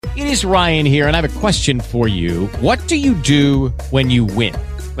It is Ryan here, and I have a question for you. What do you do when you win?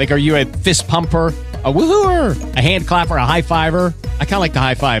 Like, are you a fist pumper, a woohooer, a hand clapper, a high fiver? I kind of like the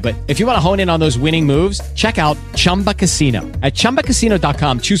high five, but if you want to hone in on those winning moves, check out Chumba Casino. At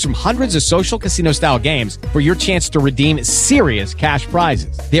ChumbaCasino.com, choose from hundreds of social casino-style games for your chance to redeem serious cash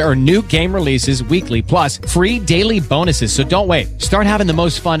prizes. There are new game releases weekly, plus free daily bonuses. So don't wait. Start having the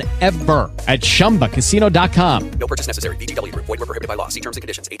most fun ever at ChumbaCasino.com. No purchase necessary. VGW Group. Void where prohibited by law. See terms and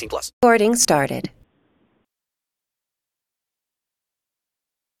conditions. 18 plus. Recording started.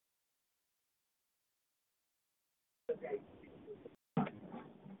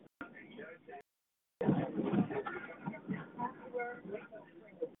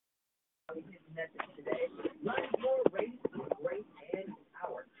 Learn more race, grace, and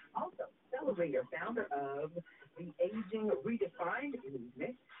power. Also, celebrate your founder of the Aging Redefined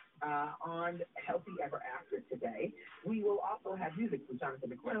movement on Healthy Ever After today. We will also have music from Jonathan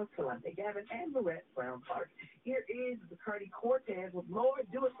McReynolds, Kalante Gavin, and Lorette Brown Clark. Here is Bacardi Cortez with Lord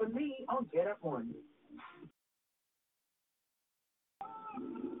Do It For Me on Get Up One.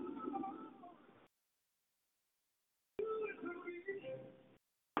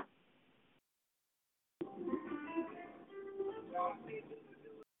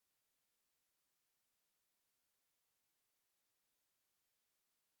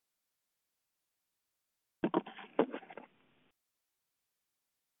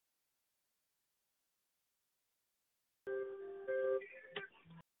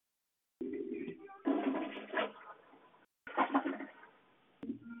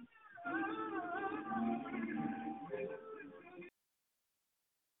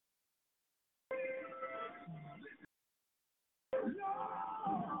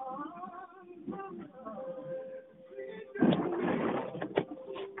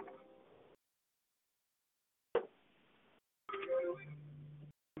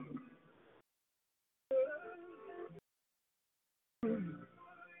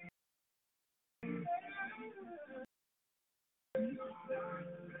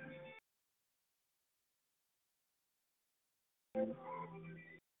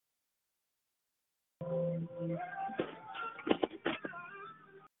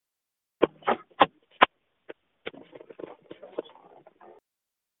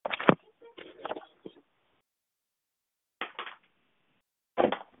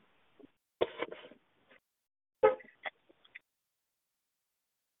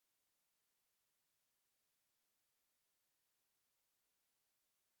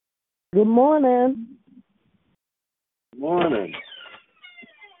 Good morning. Morning.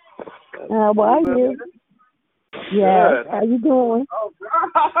 How are you? Yeah. How you doing? All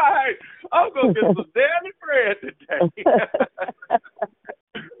right. I'm going to get some daily bread today.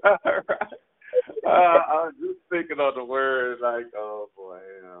 All right. I was just thinking of the word, like, oh, boy,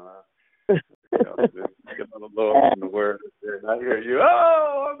 just thinking of the Lord and the word. And I hear you,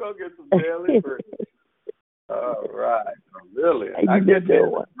 I'm going to get some daily bread. All right. Really, I get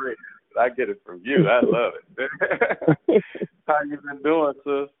daily bread. I get it from you. I love it. How you been doing,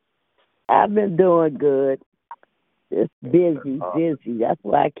 sis? I've been doing good. It's busy. That's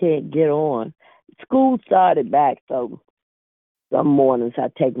why I can't get on. School started back, so some mornings I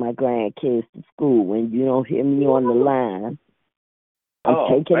take my grandkids to school. When you don't hear me on the line, I'm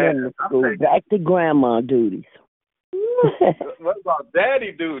taking them to school. Back to grandma duties. What about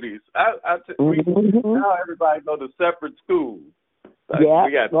daddy duties? Now everybody go to separate schools. We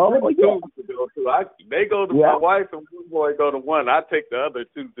got three schools to go to. They go to my wife and one boy go to one. I take the other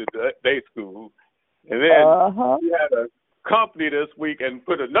two to their school. And then we had a company this week and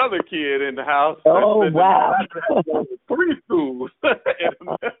put another kid in the house. Oh, wow. Three schools.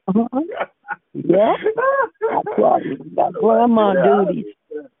 Yeah. Got grandma duties.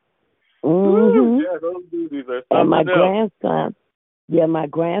 Mm-hmm. Yeah, those duties are and my else.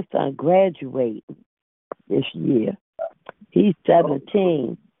 grandson graduated this year. He's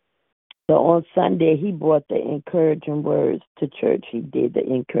 17. So on Sunday, he brought the encouraging words to church. He did the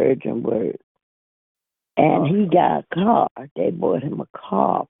encouraging words. And he got a car. They bought him a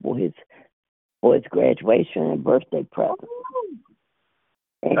car for his graduation and birthday present.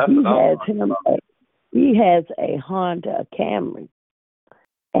 And he has a Honda Camry.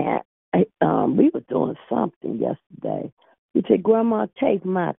 And we were doing something yesterday. He said, "Grandma, take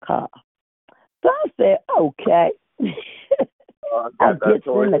my car." So I said, "Okay." I get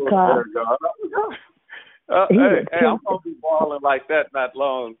in the car. Hey, I'm gonna be balling like that not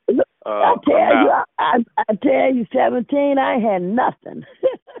long. I tell you, 17, I had nothing.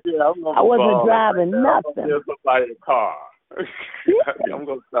 Yeah, I wasn't driving nothing. I'm gonna give somebody a car. I'm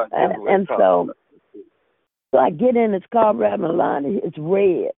gonna start giving and so So I get in his car, Reverend Lonnie, it's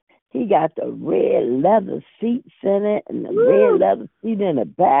red. He got the red leather seats in it and the red leather seat in the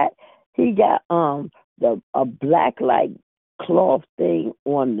back. He got a black like cloth thing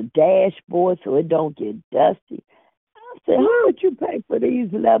on the dashboard so it don't get dusty. I said, how much you pay for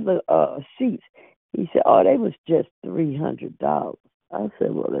these leather seats? He said, oh, they was just $300. I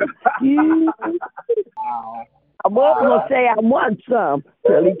said, well, excuse me. I wasn't going to say I want some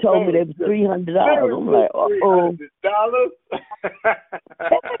till he told me they was $300. I'm like, uh-oh.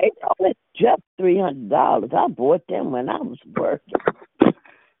 Hey, it's just $300. I bought them when I was working.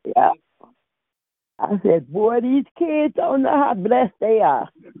 Yeah. I said, boy, these kids don't know how blessed they are.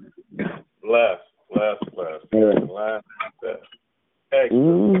 Blessed. Yeah.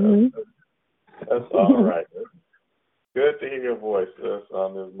 Excellent. That's all right. Good to hear your voice, sis,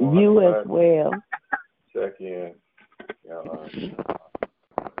 on this morning. You as well. Check in. Glad you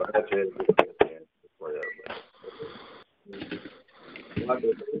check in for prayer. Anybody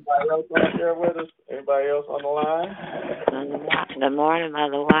else on there with us? Anybody else on the line? Good morning,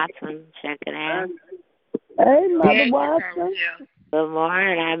 Mother Watson. Checking in. Hey, Mother Watson. Good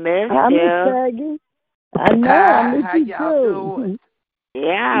morning. I missed I you. miss Peggy. I know. I miss How you y'all too. doing?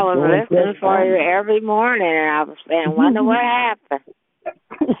 Yeah, I was listening for you every morning, and I was saying, wonder what happened.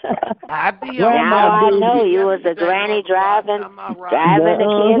 I be Well, on Now I baby. know you was a granny driving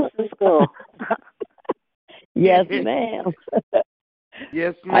the kids to school. Yes, ma'am.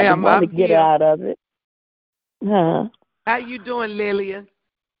 Yes, I ma'am. want to I'm get here. out of it. Huh? How you doing, Lillian?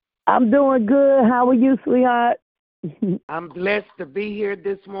 I'm doing good. How are you, sweetheart? I'm blessed to be here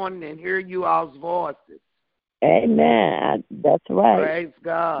this morning and hear you all's voices. Amen. That's right. Praise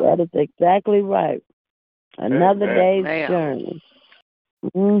God. That is exactly right. Another Amen. day's journey.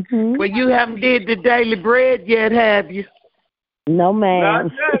 Mm-hmm. Well, you haven't did the daily bread yet, have you? No,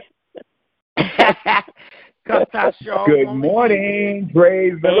 ma'am. Good morning.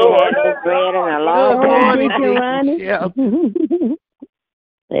 Praise the Lord. Bread in a Good long morning, time. Deacon Ronnie. Deacon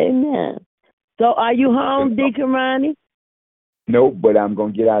Amen. So are you home, Deacon Ronnie? Nope, but I'm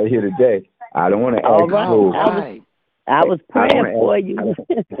going to get out of here today. I don't want to All act right. fool. I was praying for you.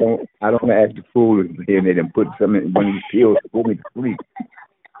 I don't want to act the fool here and then put some in one of these pills to put me to sleep.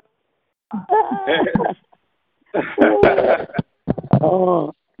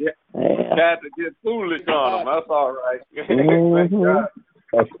 Oh, yeah. Yeah. Had to get foolish on them. That's all right. Mhm. Thank God.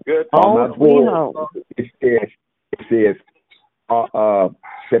 That's Good. on my Home sweet board. home. It says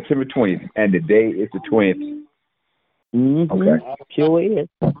September 20th, and the day is the 20th. Mm-hmm. Okay. Sure is.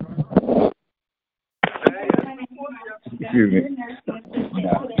 Excuse me.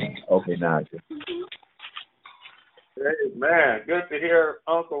 No. Okay, now. Man, good to hear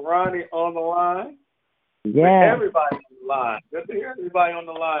Uncle Ronnie on the line. Yeah. Everybody on the line. Good to hear everybody on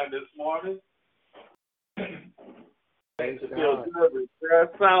the line this morning. Things feel good.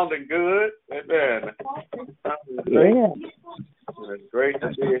 That's sounding good. Amen. Yeah. It's great to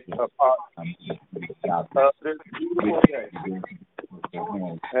be a part of this beautiful day.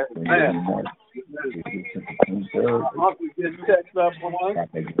 Amen. I'm just text up on.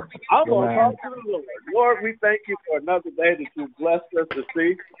 I'm going to talk to the Lord. Lord, we thank you for another day that you've blessed us to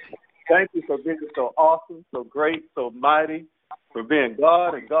see. Thank you for being so awesome, so great, so mighty, for being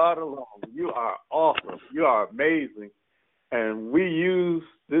God and God alone. You are awesome. You are amazing. And we use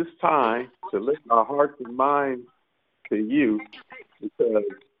this time to lift our hearts and minds to you, because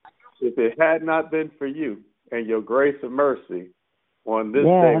if it had not been for you and your grace and mercy on this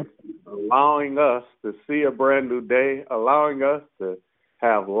day, allowing us to see a brand new day, allowing us to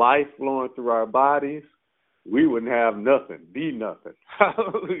have life flowing through our bodies, we wouldn't have nothing, be nothing.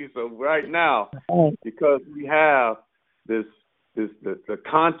 Hallelujah. So right now, because we have the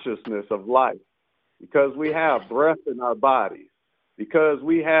consciousness of life, because we have breath in our bodies, because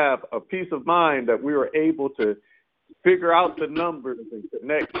we have a peace of mind that we were able to figure out the numbers and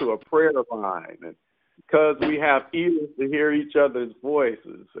connect to a prayer line, and because we have ears to hear each other's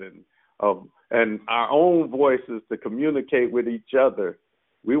voices and our own voices to communicate with each other,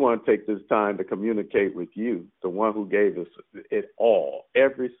 we want to take this time to communicate with you, the one who gave us it all.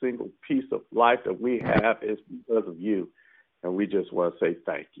 Every single piece of life that we have is because of you, and we just want to say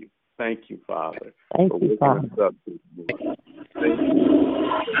thank you. Thank you, Father, Thank for you, waking Father. us up this morning. Thank you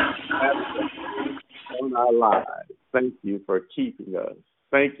on our lives. Thank you for keeping us.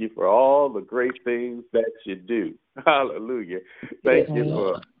 Thank you for all the great things that you do. Hallelujah. Thank you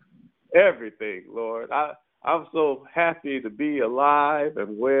for everything, Lord. I'm so happy to be alive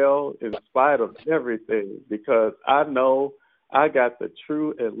and well in spite of everything, because I know I got the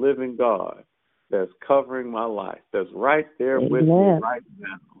true and living God that's covering my life, that's right there Amen. with me right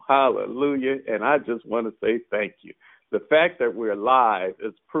now. Hallelujah. And I just want to say thank you. The fact that we're alive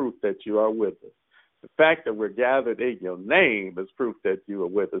is proof that you are with us. The fact that we're gathered in your name is proof that you are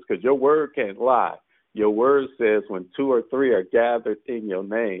with us, because your word can't lie. Your word says when 2 or 3 are gathered in your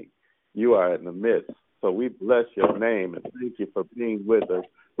name, you are in the midst. So we bless your name and thank you for being with us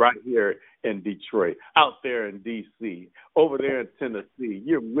right here in Detroit, out there in D.C., over there in Tennessee.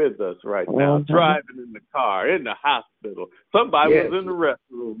 You're with us right now, driving in the car, in the hospital. Somebody was in the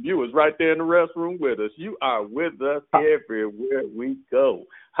restroom. You was right there in the restroom with us. You are with us everywhere we go.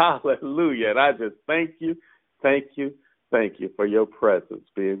 Hallelujah. And I just thank you for your presence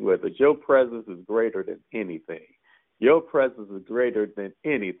being with us. Your presence is greater than anything. Your presence is greater than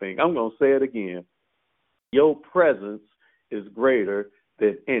anything. I'm going to say it again. Your presence is greater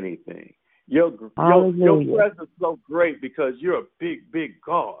than anything. Your presence is so great because you're a big, big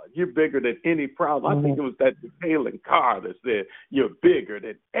God. You're bigger than any problem. I think it was that Helen Carr that said, you're bigger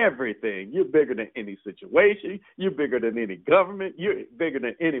than everything. You're bigger than any situation. You're bigger than any government. You're bigger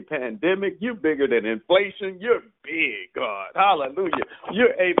than any pandemic. You're bigger than inflation. You're big, God. Hallelujah.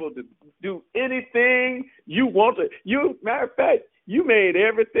 You're able to do anything you want to. Matter of fact, you made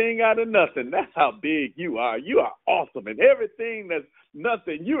everything out of nothing. That's how big you are. You are awesome. And everything that's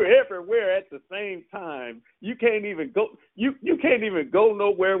nothing, you're everywhere at the same time. You can't even go. You can't even go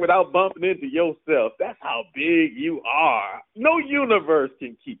nowhere without bumping into yourself. That's how big you are. No universe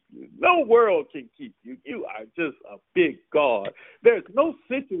can keep you. No world can keep you. You are just a big God. There's no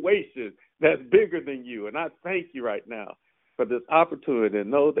situation that's bigger than you. And I thank you right now for this opportunity to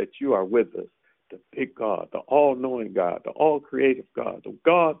know that you are with us. The big God, the all-knowing God, the all-creative God, the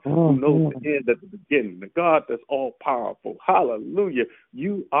God who knows the end at the beginning, the God that's all-powerful. Hallelujah.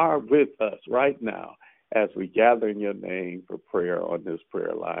 You are with us right now as we gather in your name for prayer on this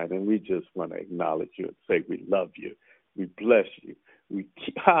prayer line. And we just want to acknowledge you and say we love you. We bless you.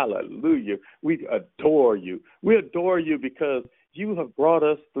 Hallelujah. We adore you. We adore you because you have brought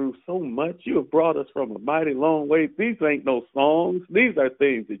us through so much. You have brought us from a mighty long way. These ain't no songs. These are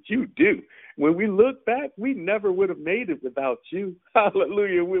things that you do. When we look back, we never would have made it without you.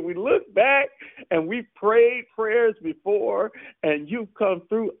 Hallelujah. When we look back and we prayed prayers before and you've come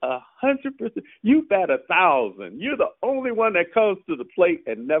through 100%, you bat 1,000. You're the only one that comes to the plate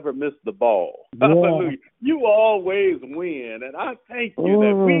and never miss the ball. Yeah. Hallelujah. You always win. And I thank you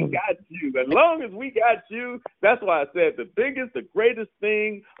that we got you. As long as we got you, that's why I said the biggest, the greatest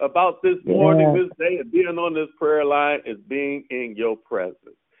thing about this morning, this day, and being on this prayer line is being in your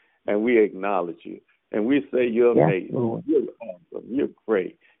presence. And we acknowledge you. And we say you're amazing. You're awesome. You're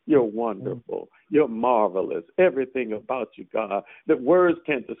great. You're wonderful. You're marvelous. Everything about you, God, that words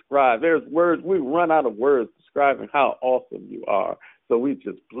can't describe. There's words. We run out of words describing how awesome you are. So we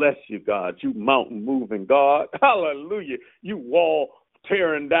just bless you, God. You mountain moving God. Hallelujah. You wall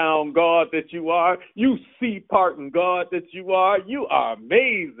tearing down God that you are. You sea parting God that you are. You are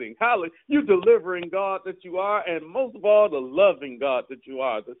amazing. Hallelujah. You delivering God that you are. And most of all, the loving God that you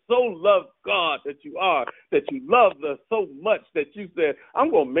are. The so loved God that you are. That you loved us so much that you said, I'm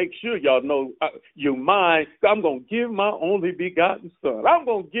going to make sure y'all know you're mine. I'm going to give my only begotten son. I'm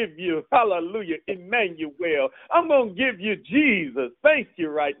going to give you, hallelujah, Emmanuel. I'm going to give you Jesus. Thank you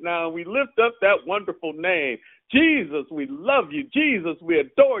right now. We lift up that wonderful name. Jesus, we love you. Jesus, we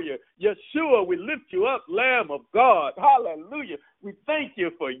adore you. Yeshua, we lift you up, Lamb of God. Hallelujah. We thank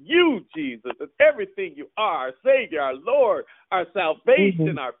you for you, Jesus, and everything you are, our Savior, our Lord, our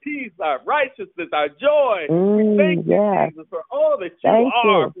salvation, our peace, our righteousness, our joy. We thank you, Jesus, for all that you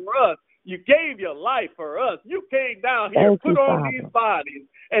are for us. You gave your life for us. You came down here, put on these bodies,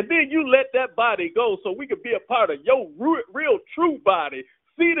 and then you let that body go so we could be a part of your real, true body,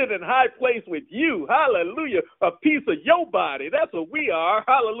 seated in high place with you. Hallelujah. A piece of your body. That's what we are.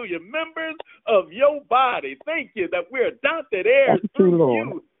 Hallelujah. Members of your body. Thank you that we're adopted heirs through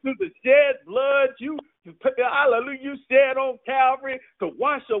you, through the shed blood hallelujah, you shed on Calvary to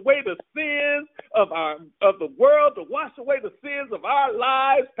wash away the sins of the world, to wash away the sins of our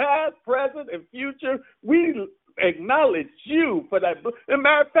lives, past, present, and future. We acknowledge you for that. As a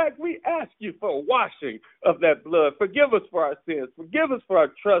matter of fact, we ask you for a washing of that blood. Forgive us for our sins. Forgive us for our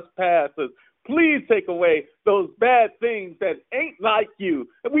trespasses. Please take away those bad things that ain't like you.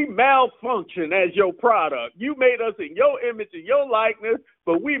 We malfunction as your product. You made us in your image and your likeness,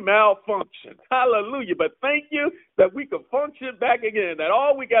 but we malfunction. Hallelujah. But thank you that we can function back again, that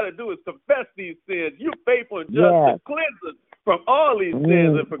all we got to do is confess these sins. You're faithful and just to cleanse us from all these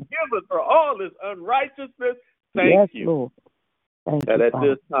sins and forgive us for all this unrighteousness. Thank you. Lord. Thank that you, at Father.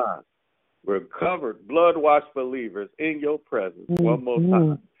 this time, we're covered, blood-washed believers in your presence. One more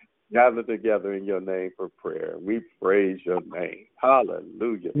time. gather together in your name for prayer. We praise your name.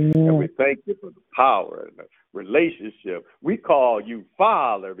 Hallelujah. And we thank you for the power and the relationship. We call you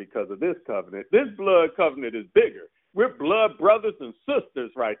Father because of this covenant. This blood covenant is bigger. We're blood brothers and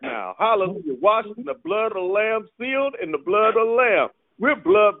sisters right now. Hallelujah. Washed in the blood of the Lamb, sealed in the blood of the Lamb. We're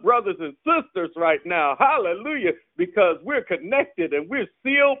blood brothers and sisters right now. Hallelujah. Because we're connected and we're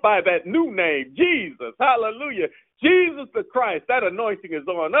sealed by that new name, Jesus. Hallelujah. Jesus the Christ, that anointing is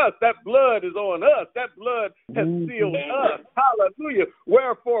on us. That blood is on us. That blood has sealed us. Hallelujah.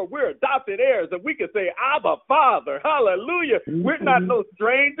 Wherefore, we're adopted heirs, and we can say, Abba, Father. Hallelujah. We're not no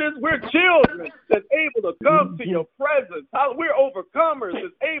strangers. We're children that's able to come to your presence. We're overcomers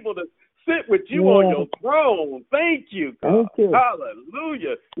that's able to sit with you on your throne. Thank you, God.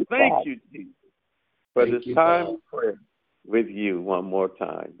 Hallelujah. Thank you, Jesus, for this time of prayer with you one more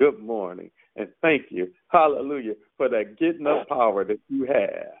time. Good morning. And thank you, hallelujah, for that getting up power that you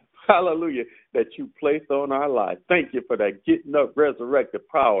have. Hallelujah, that you placed on our life. Thank you for that getting up resurrected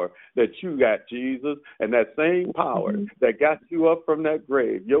power that you got, Jesus. And that same power that got you up from that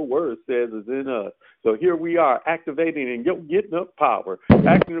grave, your word says is in us. So here we are activating in your getting up power,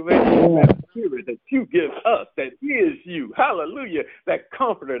 activating that spirit that you give us, that is you. Hallelujah, that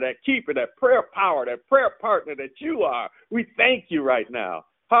comforter, that keeper, that prayer power, that prayer partner that you are. We thank you right now.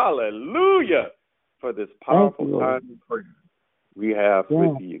 Hallelujah for this powerful time of prayer we have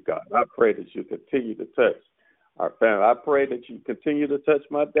with you, God. I pray that you continue to touch our family. I pray that you continue to touch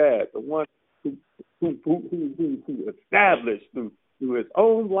my dad, the one who established through his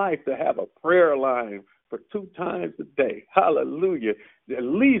own life to have a prayer line for 2 times a day. Hallelujah. At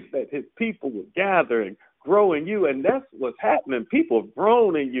least that his people were gathering, growing you, and that's what's happening. People have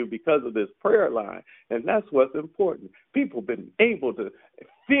grown in you because of this prayer line, and that's what's important. People have been able to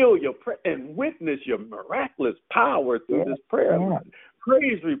feel your prayer and witness your miraculous power through this prayer line.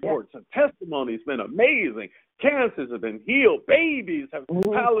 Praise reports and testimonies been amazing. Cancers have been healed. Babies have,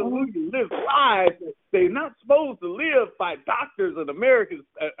 hallelujah, lived lives that they're not supposed to live by doctors and Americans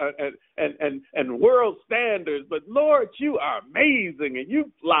and world standards. But, Lord, you are amazing, and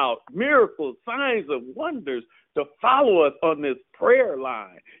you've allowed miracles, signs, and wonders to follow us on this prayer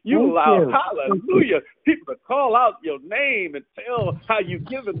line. You allow, hallelujah, people to call out your name and tell how you've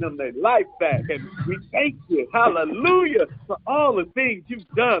given them their life back. And we thank you, hallelujah, for all the things you've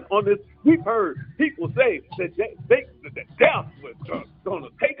done on this. We've heard people say that death was going to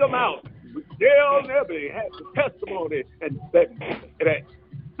take them out. They'll never have the testimony and that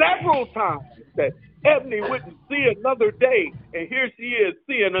several times that Ebony wouldn't see another day, and here she is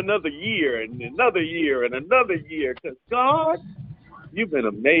seeing another year and another year and another year. Because, God, you've been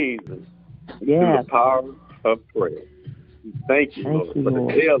amazing through the power of prayer. We thank you, Lord, for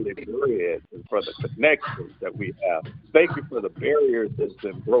the daily bread and for the connections that we have. Thank you for the barriers that's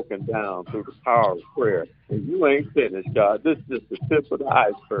been broken down through the power of prayer. And you ain't finished, God. This is just the tip of the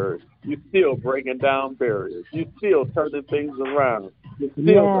iceberg. You're still breaking down barriers. You're still turning things around. You're still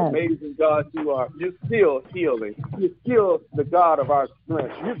the amazing God you are. You're still healing. You're still the God of our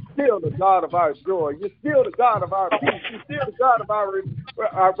strength. You're still the God of our joy. You're still the God of our peace. You're still the God of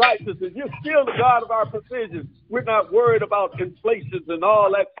our righteousness. You're still the God of our provision. We're not worried about inflations and all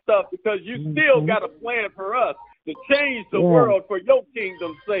that stuff because you still got a plan for us to change the world for your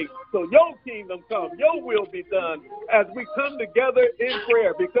kingdom's sake. So your kingdom come, your will be done as we come together in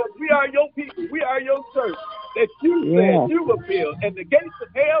prayer because we are your people. We are your church that you said you will build, and the gates of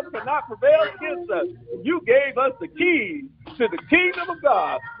hell cannot prevail against us. You gave us the keys to the kingdom of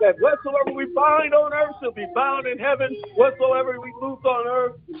God, that whatsoever we bind on earth shall be bound in heaven, whatsoever we loose on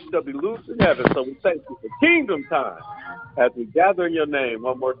earth shall be loosed in heaven. So we thank you for kingdom time as we gather in your name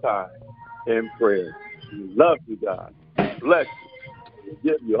one more time in prayer. We love you, God. Bless you. We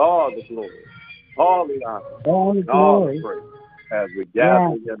give you all the glory, all the honor, and all the praise as we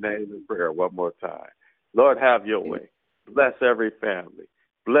gather in your name in prayer one more time. Lord, have your way. Bless every family.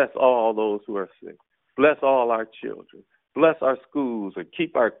 Bless all those who are sick. Bless all our children. Bless our schools and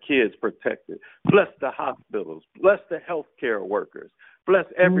keep our kids protected. Bless the hospitals. Bless the healthcare workers. Bless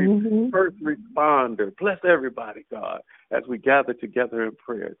every first responder. Bless everybody, God, as we gather together in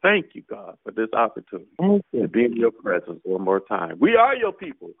prayer. Thank you, God, for this opportunity to be in your presence one more time. We are your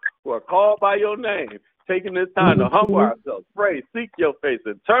people who are called by your name, taking this time to humble ourselves, pray, seek your face,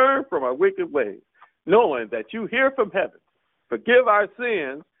 and turn from our wicked ways, knowing that you hear from heaven, forgive our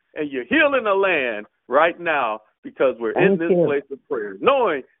sins, and you're healing the land right now because we're in this place of prayer,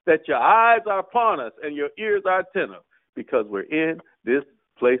 knowing that your eyes are upon us and your ears are attentive because we're in this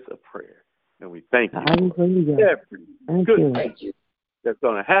place of prayer. And we thank you for every good thing that's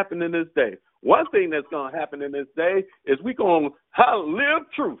going to happen in this day. One thing that's going to happen in this day is we're going to live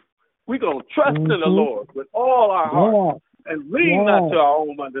truth. We're going to trust in the Lord with all our heart and lean not to our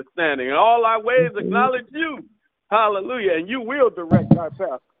own understanding. In all our ways acknowledge you. Hallelujah. And you will direct our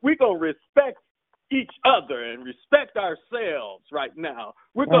path. We're going to respect each other and respect ourselves right now.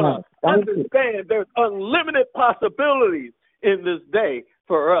 We're going to understand there's unlimited possibilities in this day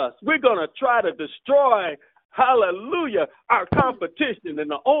for us. We're going to try to destroy, hallelujah, our competition. And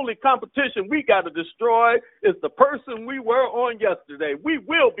the only competition we got to destroy is the person we were on yesterday. We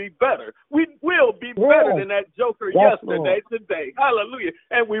will be better. We will be better than that joker yesterday, today. Hallelujah.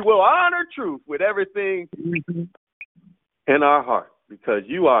 And we will honor truth with everything in our heart, because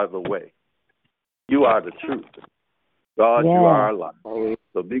you are the way. You are the truth. God, you are our life.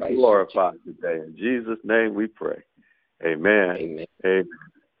 So be glorified today. In Jesus' name we pray. Amen. Amen.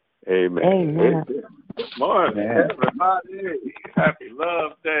 Amen. Good morning, everybody. Happy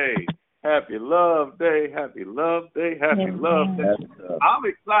Love Day. Happy Love Day. Happy Love Day. Happy Love Day. I'm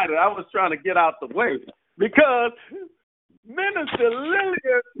excited. I was trying to get out the way because Minister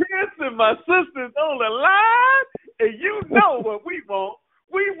Lillian Pearson, my sister's on the line, and you know what we want.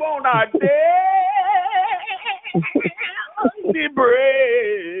 We want our daily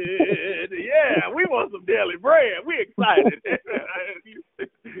bread. Yeah, we want some daily bread. We excited.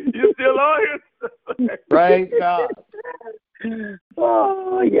 You still on here? Praise God.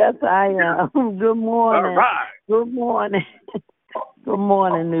 Oh, yes, I am. Good morning. All right. Good morning. Good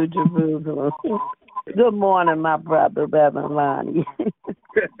morning, New Jerusalem. Good morning, my brother, Reverend Lonnie.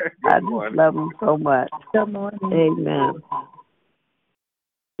 I just love him so much. Good morning. Amen.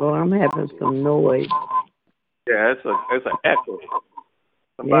 Well, I'm having some noise. Yeah, it's an echo.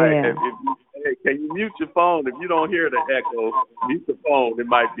 Somebody, can you mute your phone? If you don't hear the echo, mute the phone. It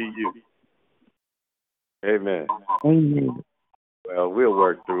might be you. Amen. Amen. Well, we'll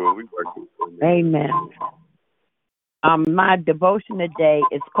work through it. We work through it. Amen. My devotion today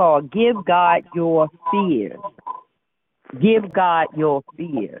is called Give God Your Fears. Give God your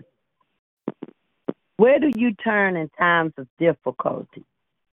fears. Where do you turn in times of difficulty?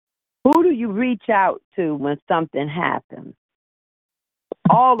 Who do you reach out to when something happens?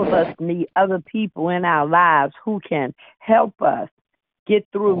 All of us need other people in our lives who can help us get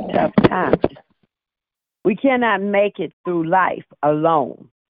through tough times. We cannot make it through life alone.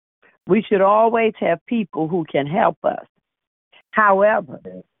 We should always have people who can help us. However,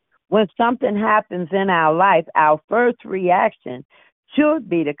 when something happens in our life, our first reaction should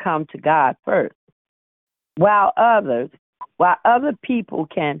be to come to God first. While other people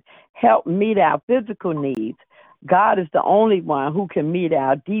can help meet our physical needs, God is the only one who can meet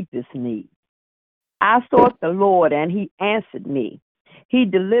our deepest needs. I sought the Lord, and he answered me. He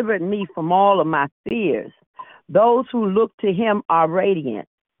delivered me from all of my fears. Those who look to him are radiant.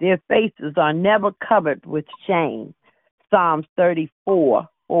 Their faces are never covered with shame. Psalms 34,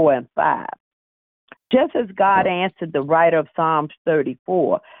 4 and 5. Just as God answered the writer of Psalms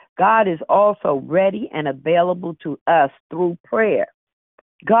 34, God is also ready and available to us through prayer.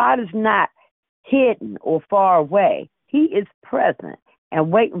 God is not hidden or far away. He is present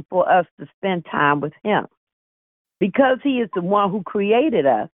and waiting for us to spend time with him. Because he is the one who created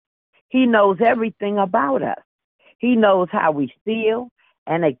us, he knows everything about us. He knows how we feel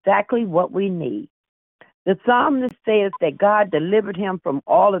and exactly what we need. The psalmist says that God delivered him from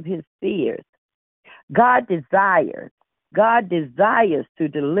all of his fears. God desires to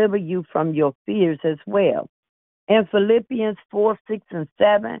deliver you from your fears as well. In Philippians 4, 6, and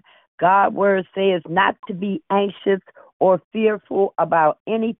 7, God's word says not to be anxious or fearful about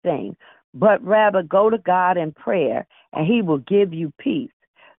anything, but rather go to God in prayer, and he will give you peace.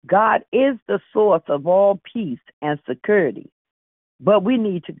 God is the source of all peace and security, but we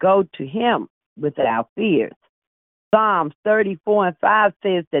need to go to him with our fears. Psalms 34 and 5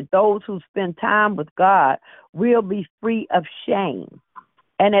 says that those who spend time with God will be free of shame.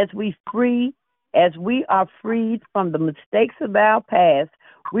 And as we are freed from the mistakes of our past,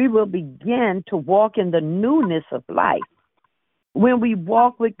 we will begin to walk in the newness of life. When we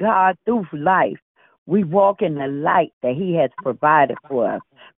walk with God through life, we walk in the light that he has provided for us,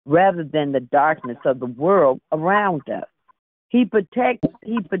 rather than the darkness of the world around us. He protects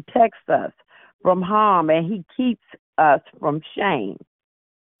us from harm, and he keeps us from shame.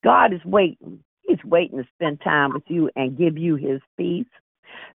 God is waiting. He's waiting to spend time with you and give you his peace.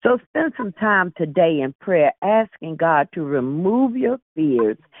 So spend some time today in prayer, asking God to remove your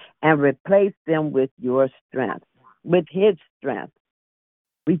fears and replace them with your strength, with his strength.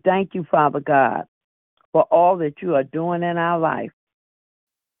 We thank you, Father God, for all that you are doing in our life.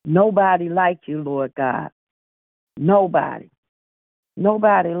 Nobody like you, Lord God. Nobody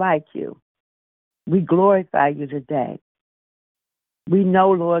like you. We glorify you today. We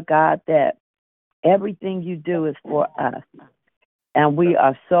know, Lord God, that everything you do is for us, and we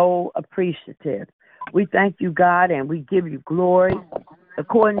are so appreciative. We thank you, God, and we give you glory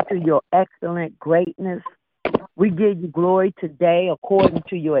according to your excellent greatness. We give you glory today according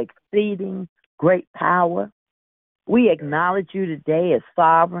to your exceeding great power. We acknowledge you today as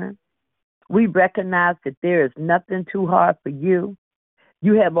sovereign. We recognize that there is nothing too hard for you.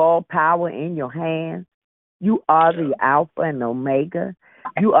 You have all power in your hands. You are the Alpha and Omega.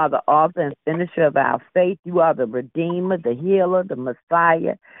 You are the author and finisher of our faith. You are the Redeemer, the Healer, the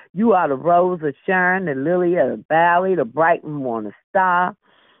Messiah. You are the Rose of Sharon, the Lily of the Valley, the bright and morning star,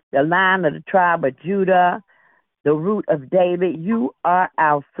 the Lion of the tribe of Judah, the Root of David. You are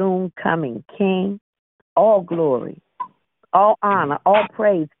our soon-coming King. All glory, all honor, all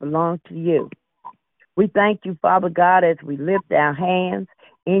praise belong to you. We thank you, Father God, as we lift our hands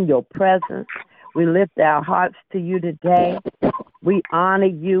in your presence. We lift our hearts to you today. We honor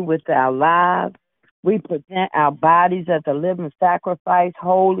you with our lives. We present our bodies as a living sacrifice,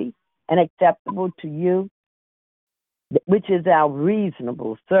 holy and acceptable to you, which is our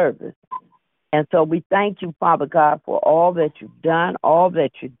reasonable service. And so we thank you, Father God, for all that you've done, all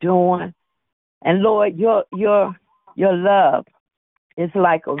that you're doing. And Lord, your love is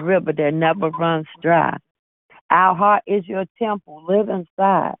like a river that never runs dry. Our heart is your temple. Live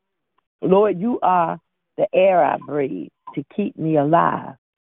inside. Lord, you are the air I breathe to keep me alive.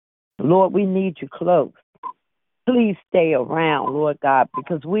 Lord, we need you close. Please stay around, Lord God,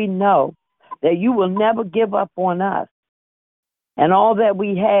 because we know that you will never give up on us. And all that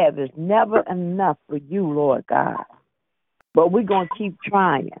we have is never enough for you, Lord God. But we're going to keep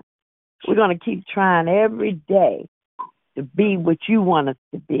trying. We're going to keep trying every day to be what you want us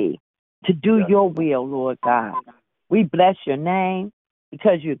to be, to do your will, Lord God. We bless your name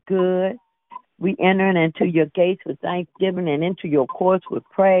because you're good. We enter into your gates with thanksgiving and into your courts with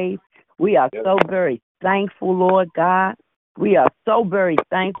praise. We are so very thankful, Lord God. We are so very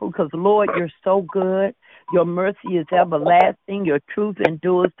thankful because, Lord, you're so good. Your mercy is everlasting. Your truth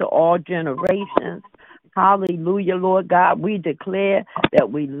endures to all generations. Hallelujah, Lord God. We declare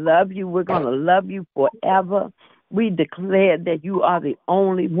that we love you. We're going to love you forever. We declare that you are the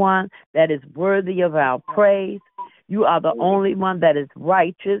only one that is worthy of our praise. You are the only one that is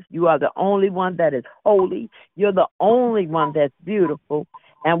righteous. You are the only one that is holy. You're the only one that's beautiful.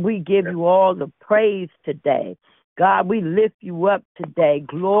 And we give you all the praise today. God, we lift you up today.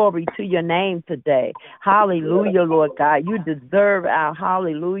 Glory to your name today. Hallelujah, Lord God. You deserve our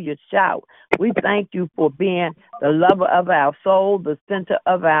hallelujah shout. We thank you for being the lover of our soul, the center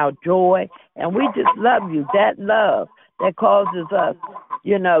of our joy. And we just love you. That love that causes us,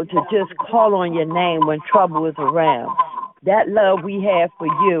 to just call on your name when trouble is around. That love we have for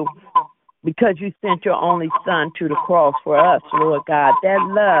you because you sent your only son to the cross for us, Lord God. That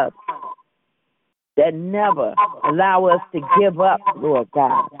love that never allow us to give up, Lord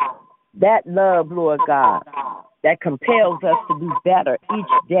God. That love, Lord God, that compels us to be better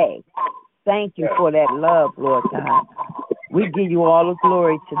each day. Thank you for that love, Lord God. We give you all the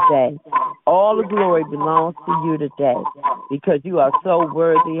glory today. All the glory belongs to you today because you are so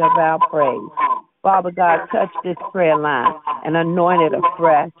worthy of our praise. Father God, touch this prayer line and anoint it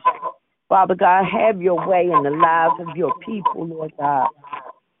afresh. Father God, have your way in the lives of your people, Lord God.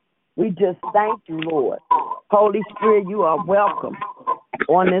 We just thank you, Lord. Holy Spirit, you are welcome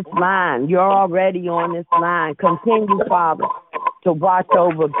on this line. You're already on this line. Continue, Father, to watch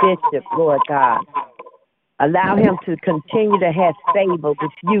over Bishop, Lord God. Allow him to continue to have favor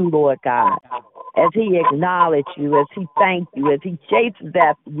with you, Lord God, as he acknowledges you, as he thanks you, as he chases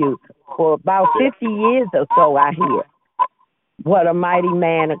after you for about 50 years or so, I hear. What a mighty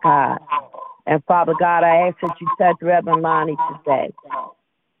man of God. And, Father God, I ask that you touch Reverend Lonnie today.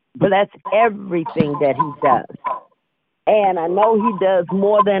 Bless everything that he does. And I know he does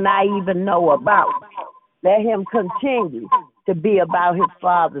more than I even know about. Let him continue to be about his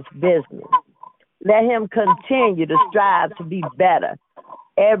Father's business. Let him continue to strive to be better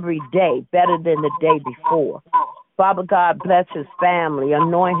every day, better than the day before. Father God, bless his family.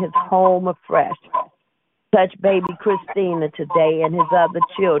 Anoint his home afresh. Touch baby Christina today and his other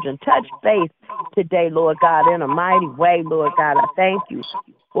children. Touch Faith today, Lord God, in a mighty way, Lord God. I thank you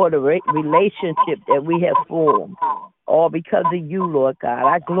for the relationship that we have formed, all because of you, Lord God.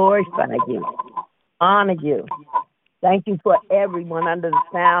 I glorify you, honor you. Thank you for everyone under the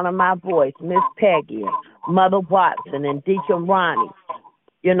sound of my voice, Miss Peggy, Mother Watson, and Deacon Ronnie.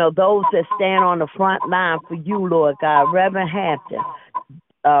 Those that stand on the front line for you, Lord God. Reverend Hampton,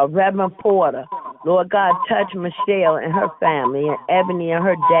 Reverend Porter. Lord God, touch Michelle and her family, and Ebony and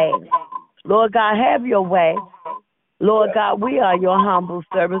her dad. Lord God, have your way. Lord God, we are your humble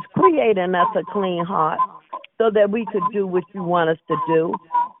servants. Create in us a clean heart so that we could do what you want us to do.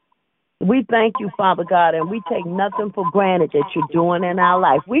 We thank you, Father God, and we take nothing for granted that you're doing in our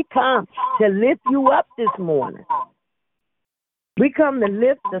life. We come to lift you up this morning. We come to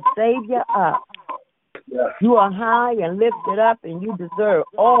lift the Savior up. You are high and lifted up, and you deserve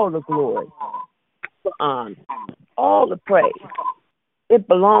all the glory, the honor, all the praise. It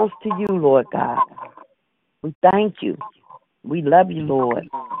belongs to you, Lord God. We thank you. We love you, Lord.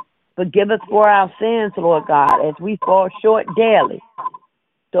 Forgive us for our sins, Lord God, as we fall short daily.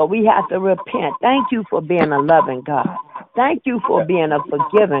 So we have to repent. Thank you for being a loving God. Thank you for being a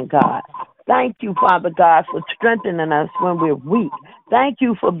forgiving God. Thank you, Father God, for strengthening us when we're weak. Thank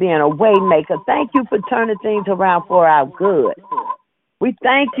you for being a way maker. Thank you for turning things around for our good. We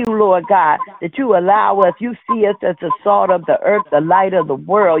thank you, Lord God, that you allow us, you see us as the salt of the earth, the light of the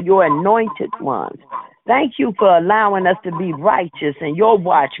world, your anointed ones. Thank you for allowing us to be righteous and your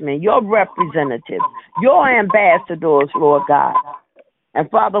watchmen, your representatives, your ambassadors, Lord God. And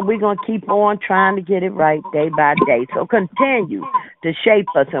Father, we're going to keep on trying to get it right day by day. So continue to shape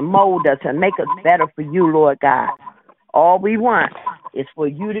us and mold us and make us better for you, Lord God. All we want is for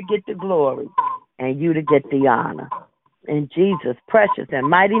you to get the glory and you to get the honor. In Jesus' precious and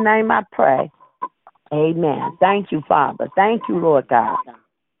mighty name I pray. Amen. Thank you, Father. Thank you, Lord God.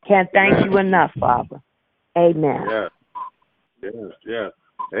 Can't thank you enough, Father. Amen. Yes.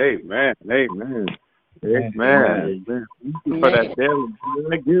 Amen. Amen. Amen. Thank you for that daily.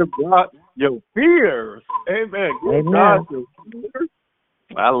 Give God your fears. Amen. Give God your fears.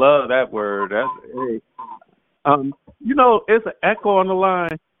 I love that word. That's it's an echo on the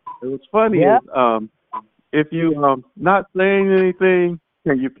line. It was funny. Yep. If you not saying anything,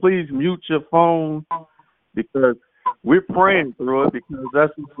 can you please mute your phone? Because we're praying through it because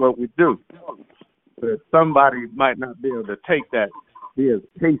that's just what we do. But somebody might not be able to take that. Be as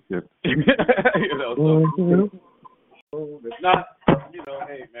patient. So it's not,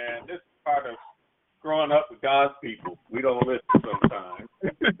 hey man, this is part of growing up with God's people. We don't listen sometimes.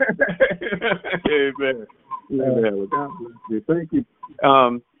 Amen. Amen. Well, God bless you. Thank you.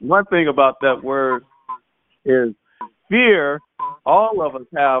 One thing about that word is fear. All of us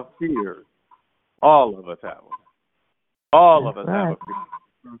have fears. All of us have them. All of us have a fear.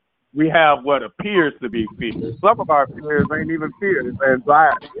 We have what appears to be fear. Some of our fears ain't even fear. It's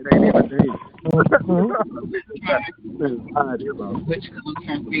anxiety. It ain't even anxiety about which comes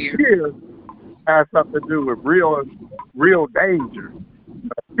from fear. Fear has something to do with real danger.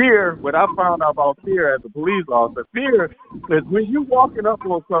 Fear, what I found out about fear as a police officer, fear is when you walking up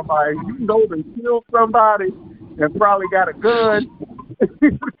on somebody, you know they killed somebody and probably got a gun.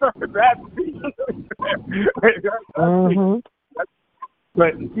 That's fear.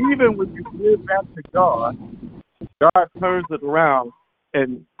 But even when you give that to God, God turns it around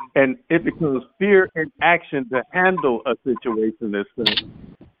and it becomes fear in action to handle a situation that's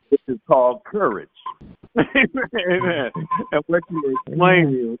which is called courage. Amen. And what you were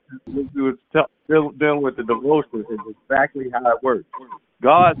explaining, when you were dealing with the devotion, is exactly how it works.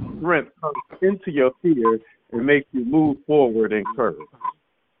 God's strength comes into your fear and makes you move forward in courage.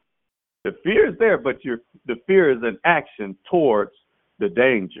 The fear is there, but the fear is an action towards the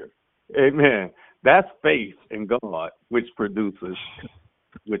danger. Amen. That's faith in God, which produces,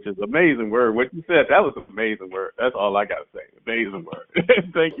 which is an amazing word. What you said, that was an amazing word. That's all I got to say. Amazing word.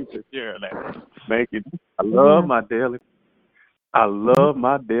 Thank you for sharing that. Thank you. I love my daily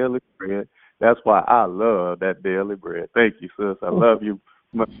bread. That's why I love that daily bread. Thank you, sis. I love you.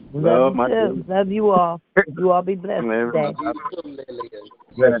 Love you all. You all be blessed today.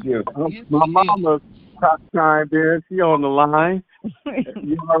 Thank you. My mama chimed in. She on the line.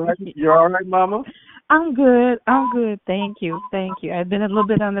 You all right? You all right, Mama? I'm good. Thank you. I've been a little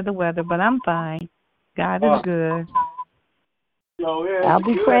bit under the weather, but I'm fine. God is good. I'll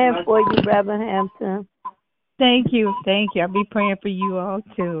be praying for you, Reverend Hampton. Thank you. I'll be praying for you all,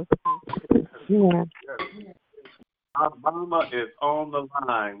 too. Yeah. Our mama is on the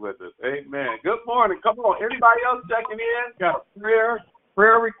line with us. Amen. Good morning. Come on. Everybody else checking in? Got a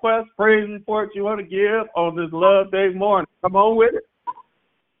prayer request, praise report you want to give on this Love Day morning. Come on with it.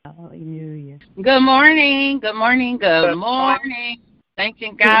 Hallelujah. Good morning.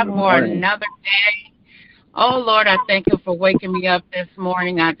 Thanking God for another day. Oh, Lord, I thank you for waking me up this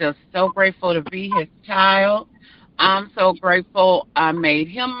morning. I'm just so grateful to be his child. I'm so grateful I made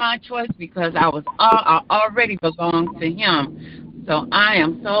him my choice because I already belonged to him. So I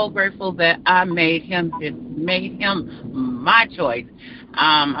am so grateful that I made him my choice.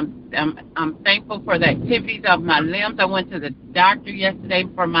 I'm thankful for the activities of my limbs. I went to the doctor yesterday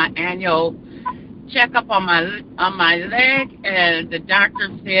for my annual checkup on my leg, and the doctor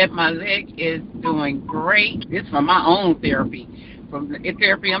said my leg is doing great. It's from my own therapy, from the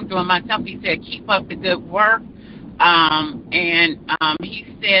therapy I'm doing myself. He said, keep up the good work. He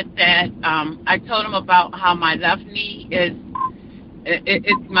said that I told him about how my left knee is.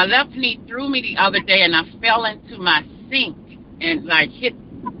 My left knee threw me the other day, and I fell into my sink and like hit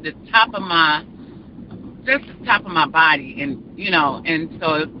the top of my body, and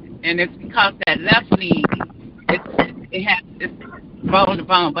it's because that left knee, it's bone to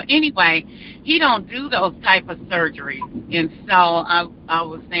bone. But anyway, he don't do those type of surgeries, and so I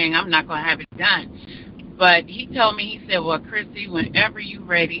was saying I'm not gonna have it done. But he told me, he said, well, Chrissy, whenever you're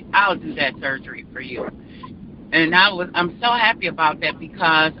ready, I'll do that surgery for you. And I'm so happy about that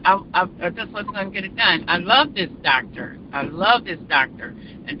because I just wasn't going to get it done. I love this doctor.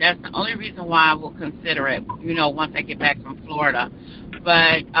 And that's the only reason why I will consider it, once I get back from Florida.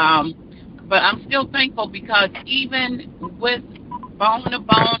 But I'm still thankful because even with bone to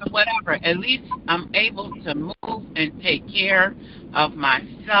bone or whatever, at least I'm able to move and take care of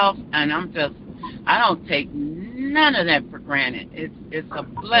myself. And I don't take none of that for granted. It's a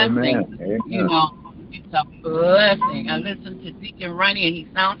blessing, Amen. It's a blessing. I listened to Deacon Ronnie, and he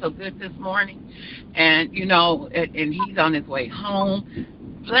sounds so good this morning. And, and he's on his way home.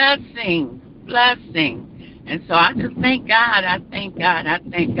 Blessing. And so I just thank God. I thank God.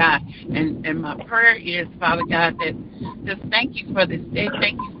 And my prayer is, Father God, that just thank you for this day.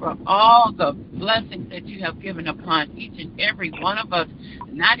 Thank you for all the blessings that you have given upon each and every one of us,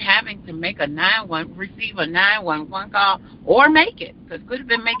 not having to receive a 911 call or make it, because could have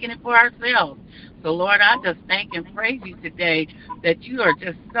been making it for ourselves. So, Lord, I just thank and praise you today that you are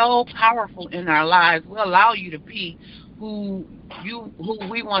just so powerful in our lives. We'll allow you to be who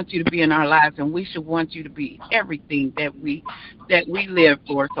we want you to be in our lives, and we should want you to be everything that we live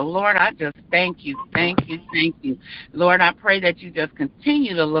for. So, Lord, I just thank you. Lord, I pray that you just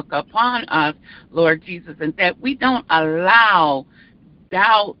continue to look upon us, Lord Jesus, and that we don't allow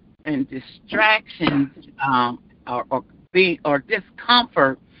doubt and distractions or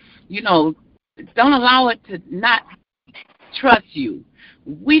discomfort, don't allow it to not trust you.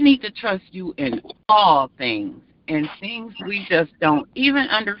 We need to trust you in all things, and things we just don't even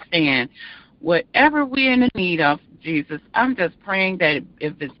understand. Whatever we're in the need of, Jesus, I'm just praying that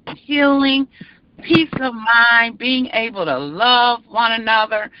if it's healing, peace of mind, being able to love one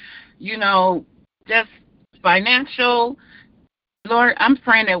another, just financial, Lord, I'm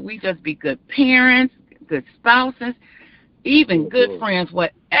praying that we just be good parents, good spouses, even good friends,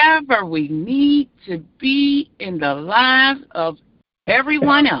 whatever we need to be in the lives of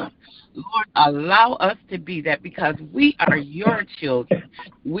everyone else. Lord, allow us to be that because we are your children.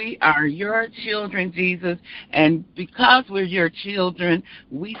 We are your children, Jesus, and because we're your children,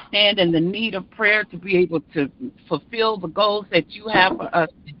 we stand in the need of prayer to be able to fulfill the goals that you have for us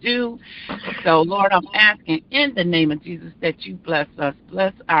to do. So, Lord, I'm asking in the name of Jesus that you bless us,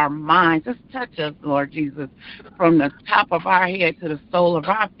 bless our minds. Just touch us, Lord Jesus, from the top of our head to the sole of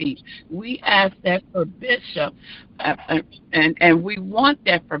our feet. We ask that for Bishop, and we want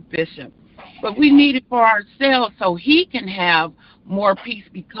that for Bishop. But we need it for ourselves so he can have more peace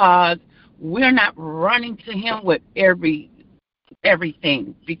because we're not running to him with everything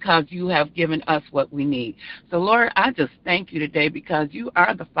because you have given us what we need. So, Lord, I just thank you today because you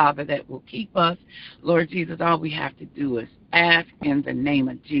are the Father that will keep us. Lord Jesus, all we have to do is ask in the name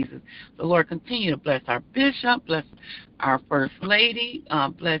of Jesus. So, Lord, continue to bless our bishop, bless our First Lady,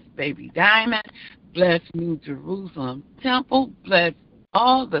 bless Baby Diamond, bless New Jerusalem Temple, bless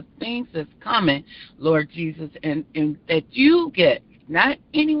all the things that's coming, Lord Jesus, and that you get, not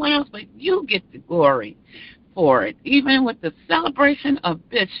anyone else, but you get the glory for it. Even with the celebration of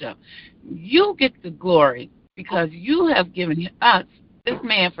Bishop, you get the glory because you have given us this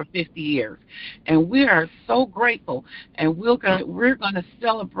man for 50 years, and we are so grateful, and we're gonna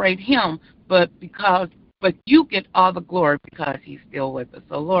celebrate him, but you get all the glory because he's still with us.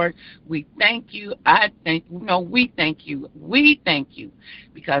 So, Lord, we thank you. We thank you. We thank you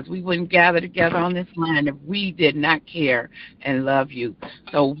because we wouldn't gather together on this land if we did not care and love you.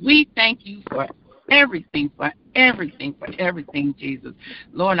 So we thank you for everything, Jesus.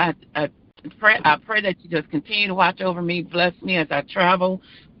 Lord, I pray that you just continue to watch over me, bless me as I travel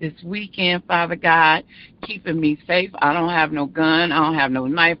this weekend, Father God, keeping me safe. I don't have no gun. I don't have no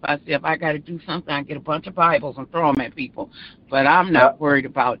knife. I say if I got to do something, I get a bunch of Bibles and throw them at people. But I'm not worried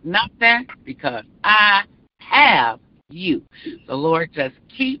about nothing because I have you. So, Lord, just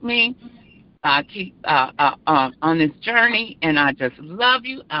keep me on this journey, and I just love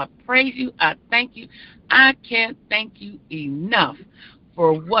you. I praise you. I thank you. I can't thank you enough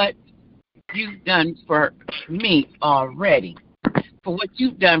for what you've done for me already. For what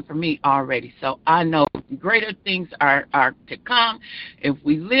you've done for me already. So I know greater things are to come. If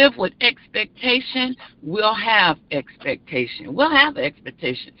we live with expectation, we'll have expectation. We'll have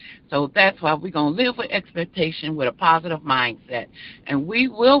expectation. So that's why we're going to live with expectation with a positive mindset. And we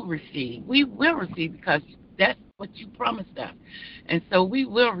will receive. We will receive because that's what you promised us. And so we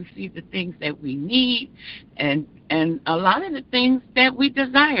will receive the things that we need and a lot of the things that we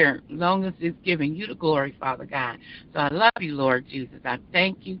desire, as long as it's giving you the glory, Father God. So I love you, Lord Jesus. I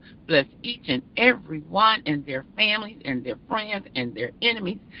thank you. Bless each and every one and their families and their friends and their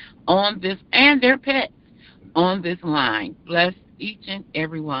enemies on this and their pets on this line. Bless each and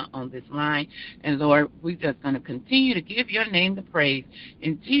every one on this line. And, Lord, we're just going to continue to give your name the praise.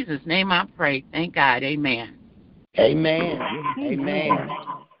 In Jesus' name I pray. Thank God. Amen. Amen. Amen.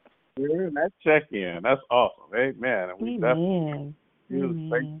 Yeah, that check-in, that's awesome. Amen. And we definitely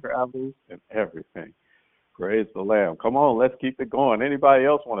use safe travels and everything. Praise the Lamb. Come on, let's keep it going. Anybody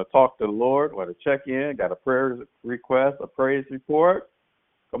else want to talk to the Lord, want to check in, got a prayer request, a praise report?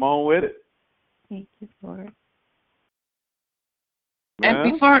 Come on with it. Thank you, Lord.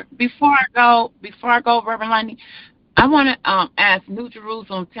 And before I go, Reverend Lundy, I want to ask New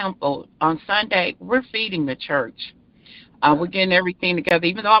Jerusalem Temple on Sunday. We're feeding the church. We're getting everything together.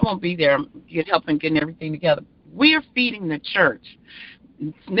 Even though I won't be there, helping getting everything together. We are feeding the church.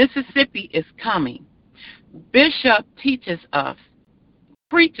 Mississippi is coming. Bishop teaches us,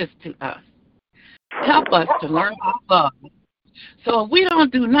 preaches to us, help us to learn how to love. So if we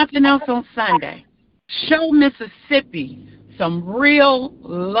don't do nothing else on Sunday, show Mississippi some real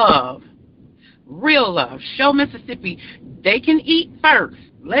love. Real love. Show Mississippi they can eat first.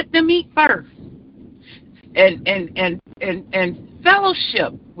 Let them eat first. And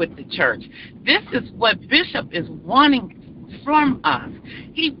fellowship with the church. This is what Bishop is wanting from us.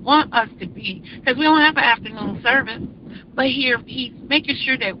 He wants us to be, because we don't have an afternoon service, but he's making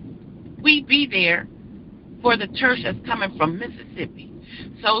sure that we be there for the church that's coming from Mississippi.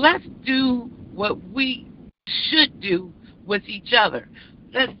 So let's do what we should do with each other.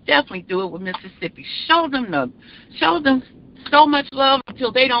 Let's definitely do it with Mississippi. Show them so much love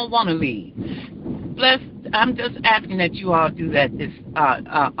until they don't want to leave. I'm just asking that you all do that this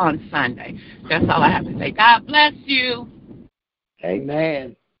on Sunday. That's all I have to say. God bless you.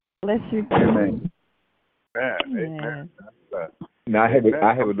 Amen. Bless you. Amen. Amen. Now I have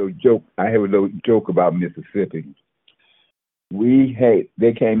a little joke. I have a little joke about Mississippi.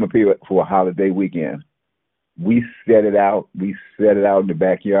 They came up here for a holiday weekend. We set it out. We set it out in the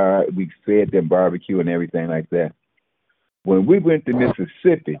backyard. We fed them barbecue and everything like that. When we went to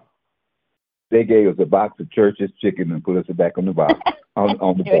Mississippi, they gave us a box of Church's chicken and put us back on the box on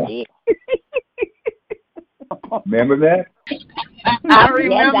the box. Remember that? I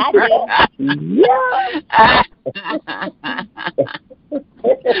remember.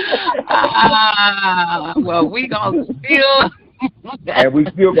 Well, we gonna still. And we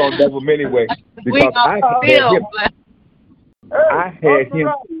still gonna love them anyway because I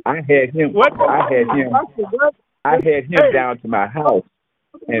had him down to my house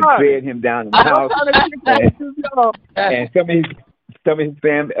and fed him down in the house, and some of his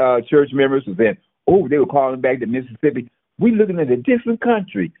family, church members was then, they were calling back to Mississippi. We looking at a different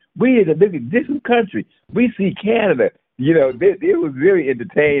country. We are looking at a different country. We see Canada. It was very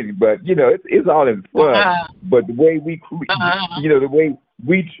entertaining, but it's all in fun. But the way the way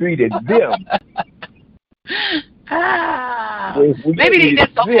we treated them. Maybe they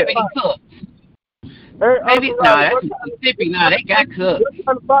just don't have any cooks. Maybe that's Mississippi. No, they got cooks. What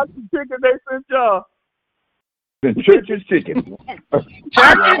kind of box of chicken they sent y'all? The Church's chicken.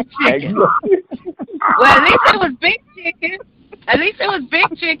 Church's chicken. Well, at least it was big chicken. It was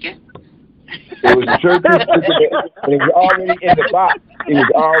Church's chicken. It was already in the box.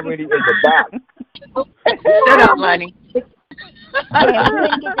 Shut up, Lonnie.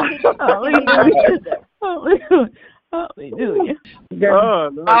 Hallelujah.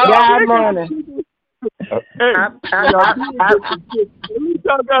 God morning.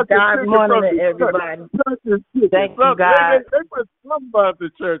 God morning to everybody. Thank you, God. They put something about the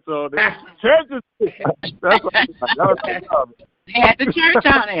church on there. Church is that's what they had the church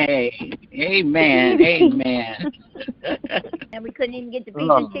on it. Amen. Amen. And we couldn't even get the beef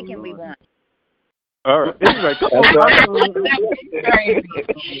and chicken we want. All right. Anyway,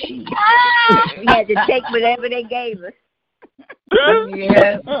 we had to take whatever they gave us.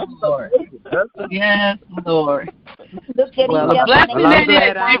 Yes, Lord. Yes, Lord. Look at well, the blessing in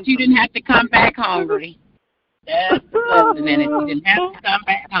it that you didn't have to come back hungry. That's the blessing in it. You didn't have to come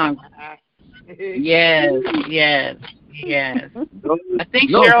back hungry. Yes, yes. Yes. I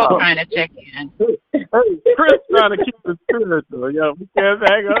think Cheryl trying to check in. Hey, Chris trying to keep it spiritual. Yo, we can't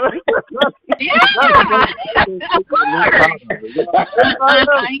hang on.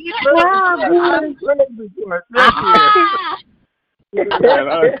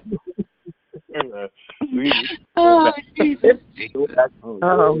 Oh, Jesus.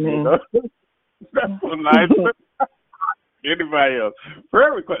 Oh, man. That's so nice. Anybody else?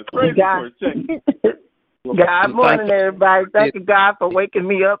 Prayer request. Praise report. Check. God morning, everybody. Thank you, God, for waking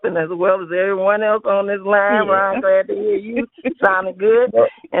me up, and as well as everyone else on this line. I'm glad to hear you sounding good,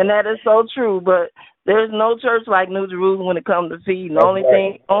 and that is so true. But there's no church like New Jerusalem when it comes to feeding.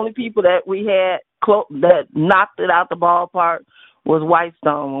 The only people that we had that knocked it out the ballpark was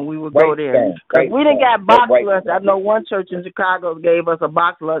Whitestone when we would go there. We didn't get box lunch. I know one church in Chicago gave us a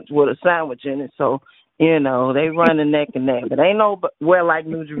box lunch with a sandwich in it, so. You know, they running neck and neck. But ain't nowhere like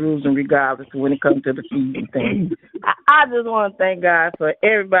New Jerusalem regardless when it comes to the feeding thing. I just want to thank God for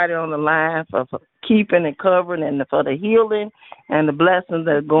everybody on the line for keeping and covering and for the healing and the blessings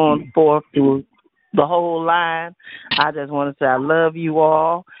that are going forth through the whole line. I just want to say I love you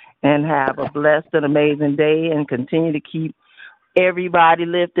all and have a blessed and amazing day and continue to keep everybody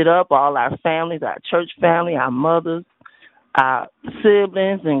lifted up, all our families, our church family, our mothers, our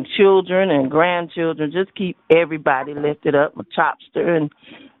siblings and children and grandchildren. Just keep everybody lifted up. Chopster and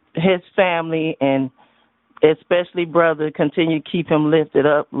his family, and especially brother, continue to keep him lifted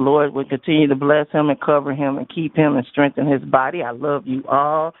up. Lord will continue to bless him and cover him and keep him and strengthen his body. I love you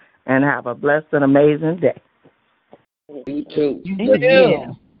all and have a blessed and amazing day. You too. You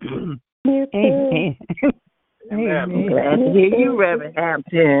too. Amen. Amen. Glad to hear you, Reverend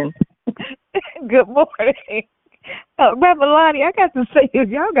Hampton. Good morning. Reverend Lonnie, I got to say this.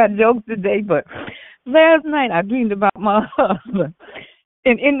 Y'all got jokes today, but last night I dreamed about my husband.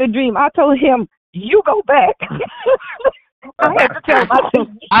 And in the dream, I told him, you go back. I had to tell him, I said,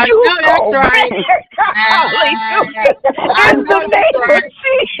 you go back. In the name of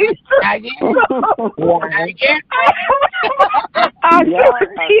Jesus. I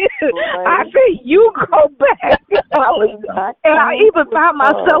said, you go back. And I even found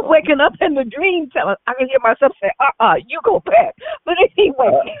myself waking up in the dream telling, I can hear myself say, you go back. But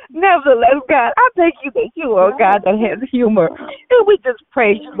anyway, nevertheless, God, I thank you that you are God that has humor. And we just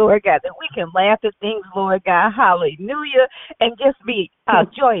praise you, Lord God, that we can laugh at things, Lord God. Hallelujah. And just be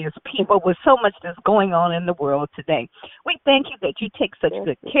joyous people with so much that's going on in the world today. We thank you that you take such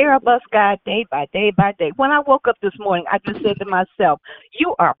good care of us, God, day by day by day. When I woke up this morning, I just said to myself,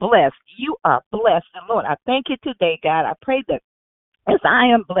 you are blessed. You are blessed. And Lord, I thank you today, God. I pray that as I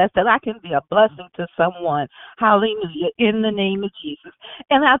am blessed, that I can be a blessing to someone. Hallelujah, in the name of Jesus.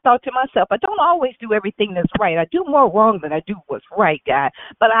 And I thought to myself, I don't always do everything that's right. I do more wrong than I do what's right, God.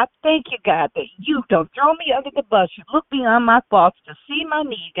 But I thank you, God, that you don't throw me under the bus. You look beyond my faults to see my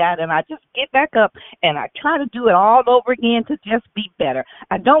need, God, and I just get back up and I try to do it all over again to just be better.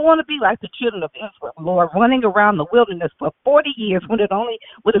 I don't want to be like the children of Israel, Lord, running around the wilderness for 40 years when it only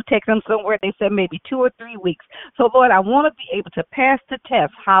would have taken them somewhere, they said maybe 2 or 3 weeks. So, Lord, I want to be able to pass the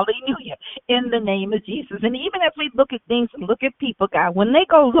test, hallelujah, in the name of Jesus. And even as we look at things and look at people, God, when they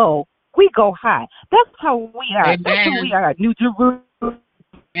go low, we go high. That's how we are. Amen. That's who we are at New Jerusalem.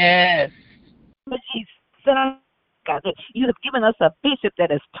 Yes. Jesus. God, that you have given us a bishop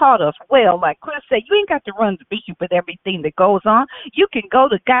that has taught us well. Like Chris said, you ain't got to run the bishop with everything that goes on. You can go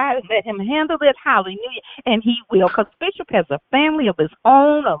to God and let him handle it, hallelujah, and he will, because Bishop has a family of his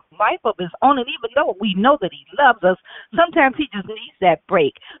own, a life of his own, and even though we know that he loves us, sometimes he just needs that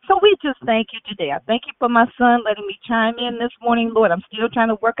break. So we just thank you today. I thank you for my son letting me chime in this morning, Lord. I'm still trying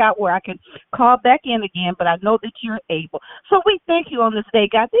to work out where I can call back in again, but I know that you're able. So we thank you on this day,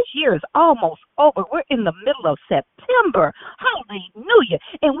 God. This year is almost over. We're in the middle of September. Hallelujah.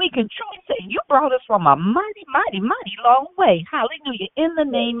 And we can truly say you brought us from a mighty, mighty, mighty long way. Hallelujah. In the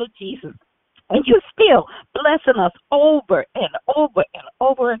name of Jesus. And you're still blessing us over and over and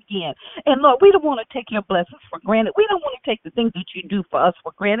over again. And Lord, we don't want to take your blessings for granted. We don't want to take the things that you do for us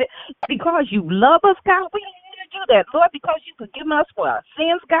for granted. Because you love us, God, we don't want to do that. Lord, because you forgive us for our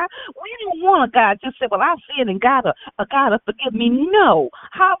sins, God, we don't want to, God, just say, well, I sinned and God will forgive me. No.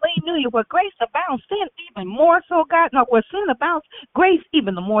 Hallelujah. Where grace abounds, sin even more so, God. No, where sin abounds, grace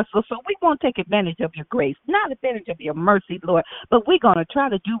even the more so. So we won't take advantage of your grace, not advantage of your mercy, Lord, but we're going to try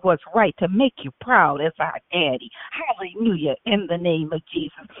to do what's right to make you proud as our daddy. Hallelujah, in the name of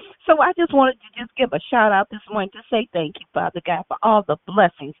Jesus. So I just wanted to just give a shout out this morning to say thank you, Father God, for all the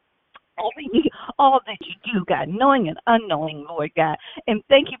blessings all that you do, God, knowing and unknowing, Lord God. And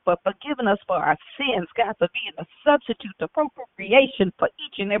thank you for forgiving us for our sins, God, for being a substitute, the propitiation for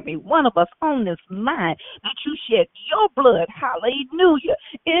each and every one of us on this line, that you shed your blood, hallelujah,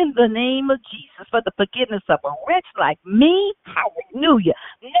 in the name of Jesus, for the forgiveness of a wretch like me, hallelujah.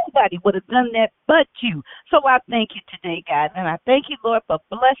 Nobody would have done that but you. So I thank you today, God, and I thank you, Lord, for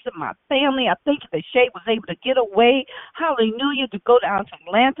blessing my family. I thank you that Shay was able to get away, hallelujah, to go down to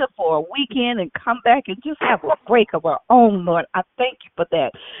Atlanta for a weekend and come back and just have a break of her own, Lord. I thank you for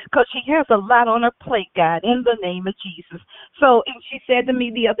that, because she has a lot on her plate, God, in the name of Jesus. So, and she said to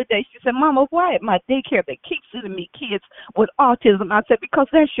me the other day, she said, Mama, why at my daycare they keep sending me kids with autism? I said, because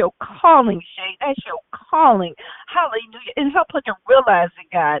that's your calling, Shay. That's your calling. Hallelujah. And help her to realize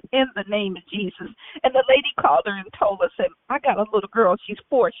it, God, in the name of Jesus. And the lady called her and told her, said, I got a little girl. She's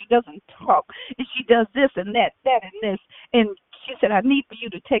 4. She doesn't talk. And she does this and that and this. And she said, I need for you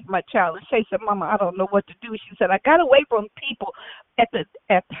to take my child. And Shay said, Mama, I don't know what to do. She said, I got away from people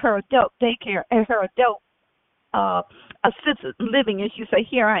at her adult daycare, at her adult assisted living, and she said,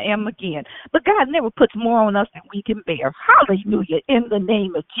 here I am again. But God never puts more on us than we can bear. Hallelujah, in the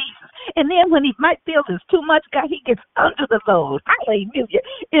name of Jesus. And then when he might feel there's too much, God, he gets under the load. Hallelujah,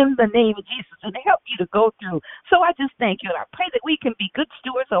 in the name of Jesus, and help you to go through. So I just thank you, and I pray that we can be good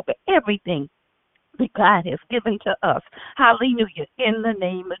stewards over everything that God has given to us. Hallelujah, in the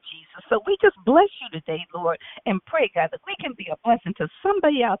name of Jesus. So we just bless you today, Lord, and pray, God, that we can be a blessing to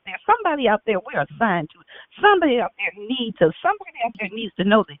somebody out there we're assigned to. Somebody out there needs us. Somebody out there needs to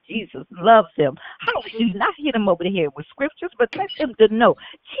know that Jesus loves them. Hallelujah. Not hit them over the head with scriptures, but let them to know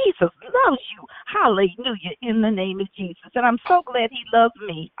Jesus loves you. Hallelujah, in the name of Jesus. And I'm so glad he loves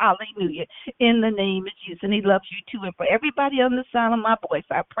me. Hallelujah, in the name of Jesus. And he loves you too. And for everybody on the sound of my voice,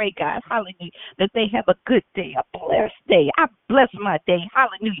 I pray, God, hallelujah, that they have a good day, a blessed day. I bless my day.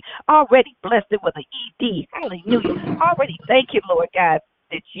 Hallelujah. Already blessed it with an ED. Hallelujah. Already thank you, Lord God,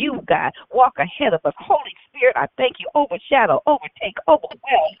 that you, God, walk ahead of us. Holy Spirit, I thank you. Overshadow, overtake,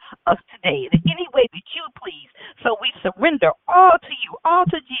 overwhelm us today in any way that you please. So we surrender all to you, all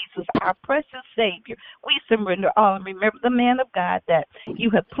to Jesus, our precious Savior. We surrender all, and remember the man of God that you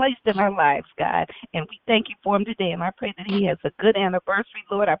have placed in our lives, God, and we thank you for him today. And I pray that he has a good anniversary,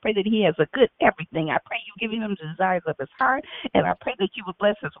 Lord. I pray that he has a good everything. I pray you give him the desires of his heart, and I pray that you will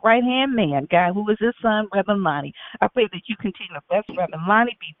bless his right-hand man, God, who is his son, Reverend Lonnie. I pray that you continue to bless Reverend Lonnie,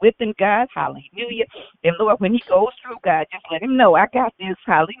 be with him, God, hallelujah. And Lord, when he goes through, God, just let him know, I got this,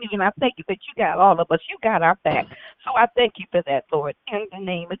 hallelujah. And I thank you that you got all of us. You got our back. So I thank you for that, Lord, in the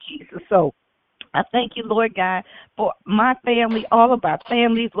name of Jesus. So I thank you, Lord God, for my family, all of our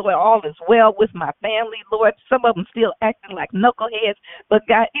families, Lord, all is well with my family, Lord. Some of them still acting like knuckleheads, but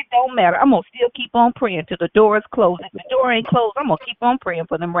God, it don't matter. I'm going to still keep on praying till the door is closed. If the door ain't closed, I'm going to keep on praying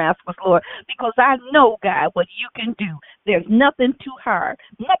for them rascals, Lord, because I know, God, what you can do. There's nothing too hard,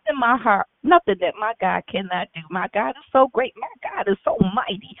 nothing that my God cannot do. My God is so great. My God is so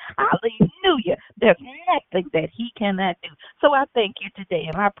mighty. Hallelujah. There's nothing that he cannot do. So I thank you today,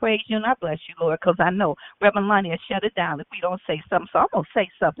 and I praise you, and I bless you, Lord, because I know Reverend Lonnie will shut it down if we don't say something. So I'm going to say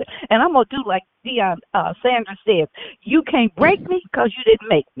something, and I'm going to do like Sandra says, you can't break me because you didn't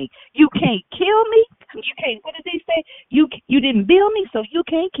make me. You can't kill me. You can't, what did they say? You didn't build me, so you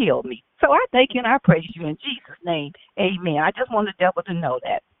can't kill me. So I thank you, and I praise you in Jesus' name. Amen. I just want the devil to know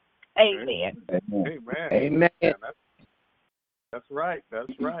that. Amen. Amen. Amen. That's right.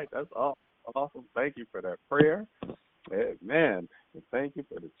 That's right. That's awesome. Thank you for that prayer. Amen. And thank you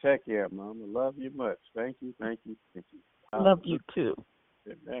for the check-in, Mama. Love you much. Thank you. Thank you. Thank you. Love you too.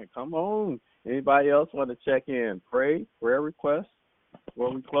 Amen. Come on. Anybody else want to check in? Prayer requests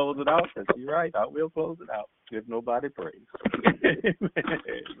before we close it out? Because you're right. I will close it out if nobody prays.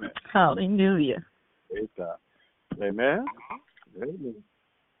 Amen. Hallelujah. Praise God. Amen. Amen.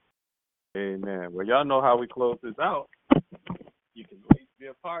 Amen. Well, y'all know how we close this out. You can at least be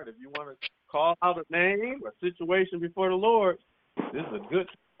a part. If you want to call out a name or situation before the Lord, this is a good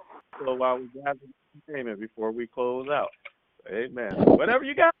so while we gather payment before we close out. Amen. Whatever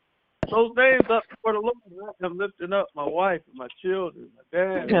you got, those names up before the Lord. I'm lifting up my wife and my children, my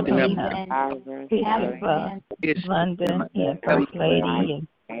dad. London and First Lady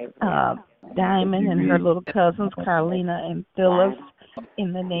and Diamond and her little cousins, Carlina and Phyllis.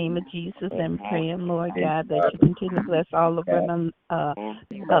 In the name of Jesus, and praying, Lord God, that you continue to bless all of them,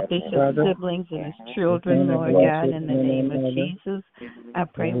 Bishop's siblings and his children, Lord God, in the name of Jesus. I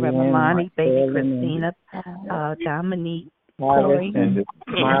pray Reverend Lonnie, baby Christina, Dominique, Corey, and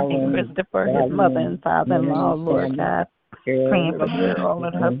Christopher, his mother and father-in-law, Lord God. Praying for Cheryl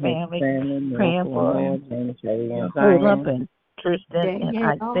and her family, praying for Philip and Tristan and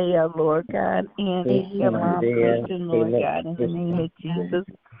Isaiah, Lord God, and their mom, Christian, Lord God, in the name of Jesus.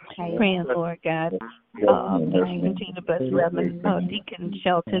 Praying, Lord God, that you continue to bless Reverend Deacon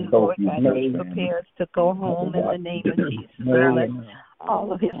Shelton, Lord God, as he prepares to go home in the name of Jesus. Bless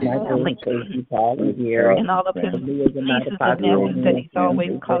all of his family and all of his nieces and nephews that he's always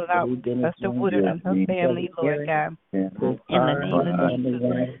calling out, Pastor Woodard and her family, Lord God, in the name of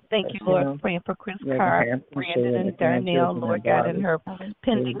Jesus. Thank you, Lord, praying for Chris Carr, Brandon and Darnell, Lord God, and her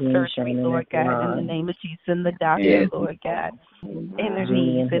pending surgery, Lord God, in the name of Jesus, and the doctor, Lord God,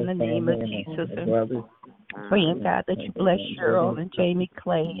 intervenes in the name of Jesus. And praying, God, that you bless Cheryl and Jamie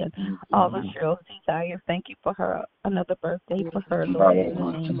Clay and all of Cheryl's desires. Thank you for her, another birthday for her, Lord, in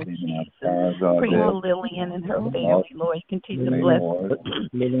the name of Jesus. Praying for Lillian and her family, Lord. Continue to bless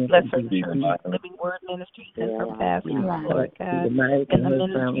her church, Living Word Ministries, and her pastor, Lord God, and the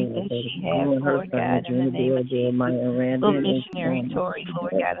ministry that she has, Lord God, in the name of Jesus. Little missionary Tori,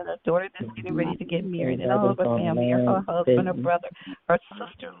 Lord God, and her daughter that's getting ready to get married, and all of her family, her husband, her brother, her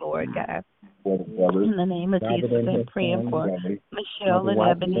sister, Lord God. In the name of Jesus, and praying for Michelle and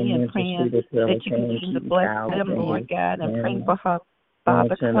Ebony, and praying that you continue to bless them, Lord God, and praying for her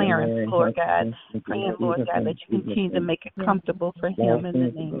Father Clarence, Lord God, praying, Lord God, that you continue to make it comfortable for him in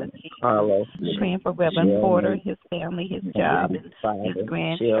the name of Jesus. Praying for Reverend Porter, his family, his job, and his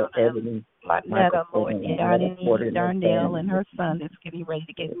grandchildren. Lynetta, Lord God, and Darnell and her son that's getting ready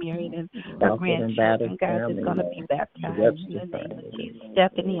to get married, and her grandchildren, God, is going to be baptized in the name of Jesus.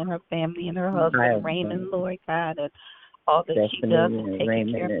 Stephanie and her family and her husband, Raymond, Lord God, and all that she does is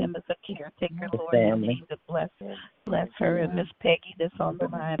taking care of him as a caretaker, Lord, and Jesus, bless her and Miss Peggy that's on the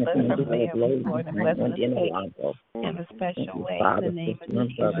line. Bless her family, Lord, and bless Miss Peggy in a special way in the name of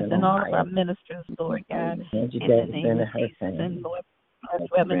Jesus. And all of our ministers, Lord God, in the name of Jesus. And Lord, as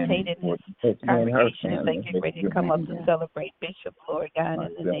Reverend Tate and his congregation as they get ready to come up to celebrate Bishop, Lord God,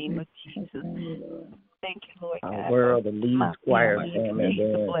 in the name of Jesus. Thank you, Lord God. World, the lead choir family,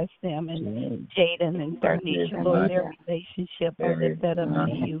 to bless them, and Jaden and Darnisha, Lord, their relationship, I lift that up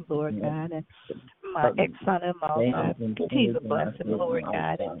to you, Lord God, and my ex-son-in-law, God, continue to bless him, Lord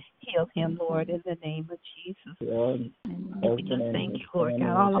God, and heal him, Lord, in the name of Jesus. And we just thank you, Lord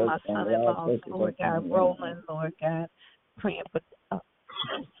God, all of my son-in-laws, Lord God, Roland, Lord God, praying for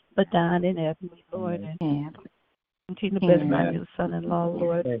Don and Ebony, Lord, and continue to bless my new son-in-law,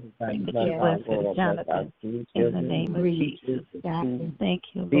 Lord. Pray that you bless him, Jonathan, in the name of Jesus. Thank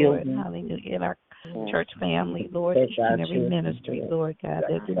you, Lord. Hallelujah. And our church family, Lord, each and every ministry, Lord God,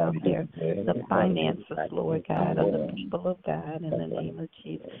 that's out there, the finances, Lord God, of the people of God, in the name of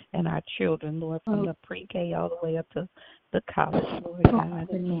Jesus. And our children, Lord, from the pre-K all the way up to the college, Lord God,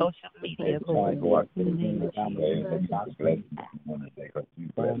 and social media, Lord, in the name of Jesus. Thank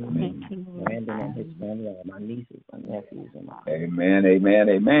you, Lord. Brandon and his family, my nieces, my nephews, and my Amen, amen,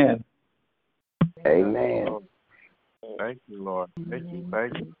 amen. Amen. Thank you, Lord. Thank you,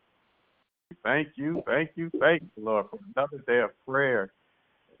 thank you. Thank you, Lord, for another day of prayer,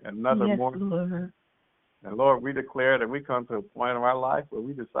 another morning. Lord. And Lord, we declare that we come to a point in our life where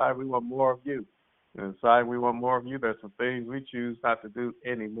we decide we want more of you. And decide we want more of you, there's some things we choose not to do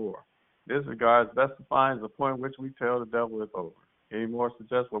anymore. This regards best defines the point in which we tell the devil it's over. Any more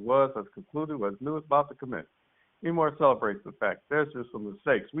suggests what was has concluded, what is new is about to commence. Any more celebrates the fact there's just some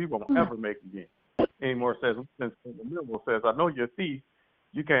mistakes we won't ever make again. Any more says, I know you're a thief.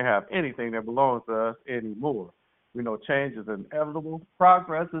 You can't have anything that belongs to us anymore. We know change is inevitable.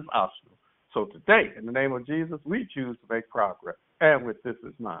 Progress is optional. So today, in the name of Jesus, we choose to make progress. And with this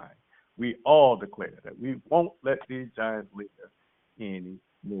in mind, we all declare that we won't let these giants lead us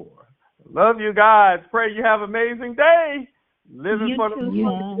anymore. Love you guys. Pray you have an amazing day. Living for the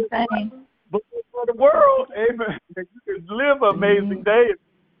world. Amen. You can live an amazing day and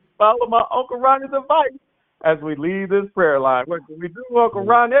follow my Uncle Ronnie's advice as we leave this prayer line. What can we do, Uncle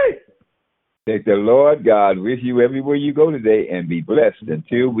Ronnie? Take the Lord God with you everywhere you go today and be blessed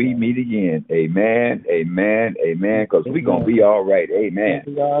until we meet again. Amen, amen, amen, because we're going to be all right. Amen.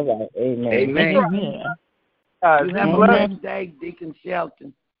 All right. Amen. You have a blessed day, Deacon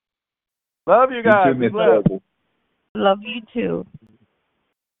Shelton. Love you guys. You too, Love you too.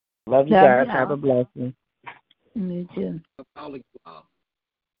 Love you guys. Have a blessing. Me too.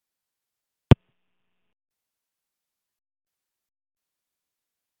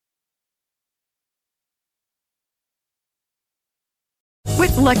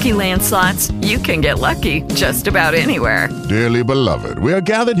 With Lucky Land Slots, you can get lucky just about anywhere. Dearly beloved, we are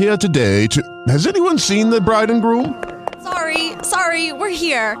gathered here today to... Has anyone seen the bride and groom? Sorry, we're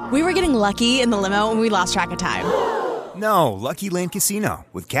here. We were getting lucky in the limo and we lost track of time. No, Lucky Land Casino,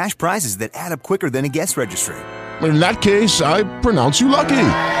 with cash prizes that add up quicker than a guest registry. in that case, I pronounce you lucky.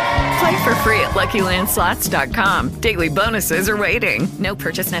 Play for free at LuckyLandSlots.com. Daily bonuses are waiting. No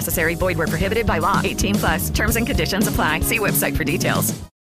purchase necessary. Void where prohibited by law. 18+. Terms and conditions apply. See website for details.